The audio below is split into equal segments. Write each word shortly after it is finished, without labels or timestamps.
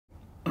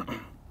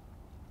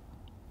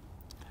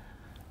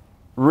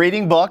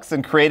Reading books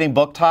and creating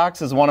book talks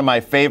is one of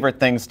my favorite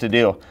things to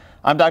do.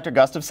 I'm Dr.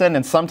 Gustafson,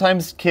 and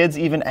sometimes kids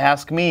even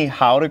ask me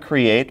how to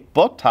create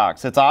book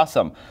talks. It's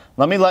awesome.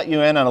 Let me let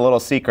you in on a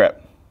little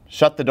secret.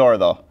 Shut the door,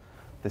 though.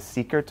 The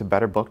secret to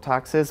better book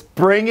talks is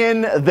bring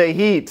in the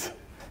heat.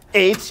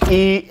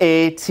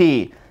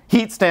 H-E-A-T.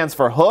 Heat stands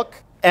for hook,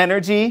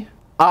 energy,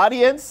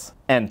 audience,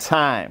 and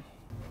time.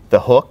 The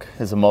hook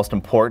is the most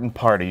important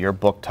part of your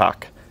book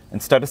talk.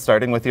 Instead of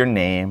starting with your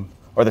name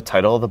or the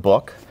title of the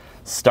book,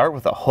 start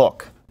with a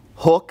hook.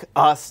 Hook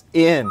us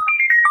in.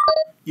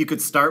 You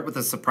could start with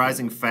a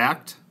surprising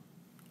fact,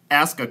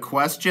 ask a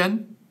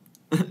question,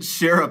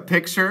 share a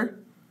picture,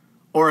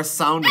 or a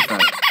sound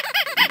effect.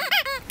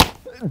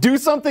 Do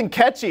something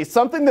catchy,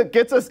 something that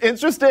gets us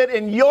interested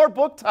in your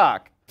book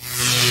talk.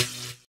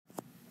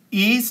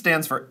 E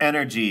stands for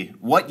energy.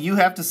 What you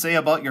have to say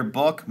about your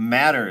book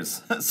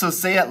matters. So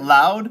say it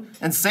loud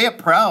and say it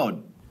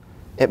proud.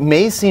 It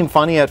may seem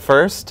funny at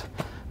first,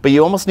 but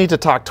you almost need to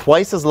talk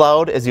twice as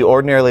loud as you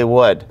ordinarily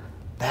would.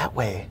 That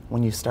way,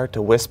 when you start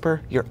to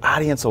whisper, your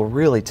audience will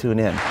really tune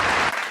in.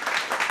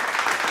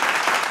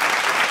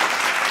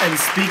 And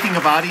speaking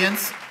of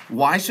audience,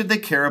 why should they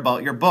care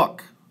about your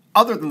book?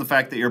 Other than the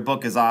fact that your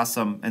book is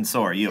awesome, and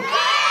so are you.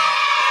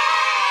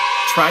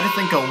 Try to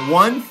think of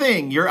one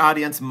thing your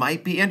audience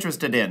might be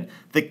interested in.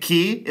 The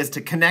key is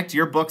to connect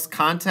your book's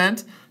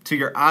content to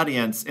your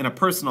audience in a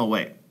personal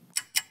way.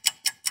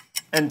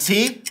 And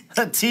T?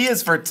 T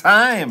is for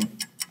time.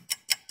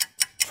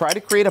 Try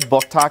to create a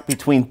book talk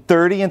between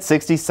 30 and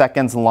 60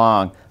 seconds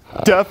long.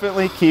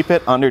 Definitely keep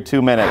it under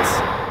 2 minutes,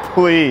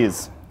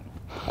 please.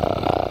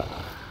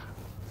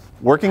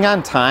 Working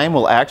on time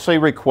will actually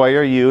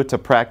require you to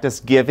practice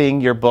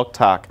giving your book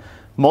talk.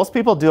 Most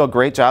people do a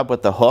great job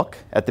with the hook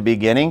at the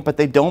beginning, but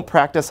they don't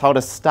practice how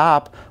to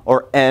stop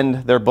or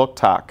end their book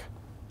talk.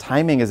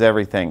 Timing is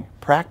everything.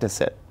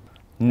 Practice it.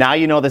 Now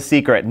you know the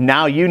secret.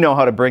 Now you know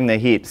how to bring the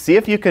heat. See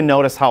if you can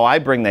notice how I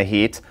bring the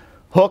heat.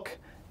 Hook,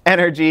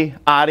 energy,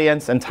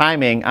 audience, and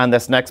timing on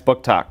this next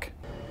book talk.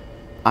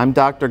 I'm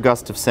Dr.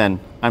 Gustafson.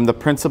 I'm the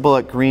principal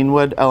at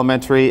Greenwood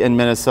Elementary in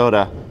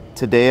Minnesota.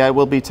 Today I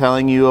will be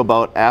telling you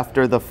about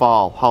after the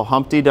fall, how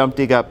Humpty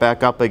Dumpty got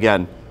back up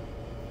again.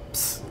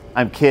 Psst.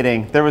 I'm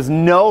kidding. There was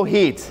no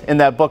heat in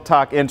that book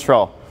talk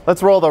intro.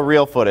 Let's roll the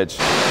real footage.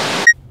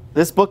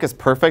 This book is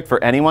perfect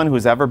for anyone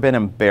who's ever been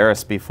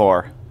embarrassed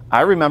before.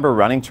 I remember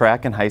running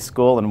track in high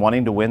school and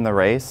wanting to win the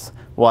race.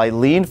 Well, I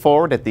leaned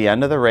forward at the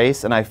end of the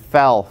race and I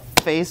fell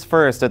face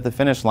first at the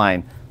finish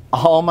line.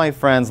 All my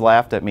friends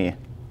laughed at me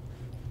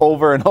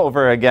over and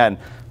over again.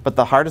 But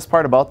the hardest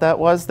part about that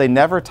was they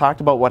never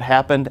talked about what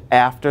happened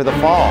after the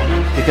fall.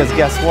 Because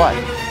guess what?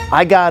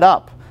 I got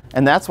up.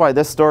 And that's why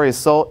this story is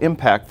so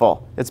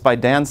impactful. It's by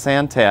Dan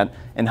Santan,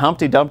 and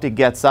Humpty Dumpty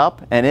gets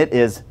up, and it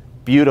is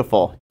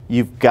beautiful.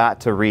 You've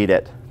got to read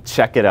it.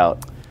 Check it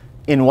out.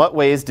 In what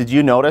ways did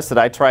you notice that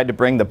I tried to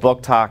bring the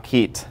book talk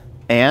heat?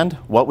 And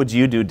what would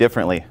you do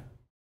differently?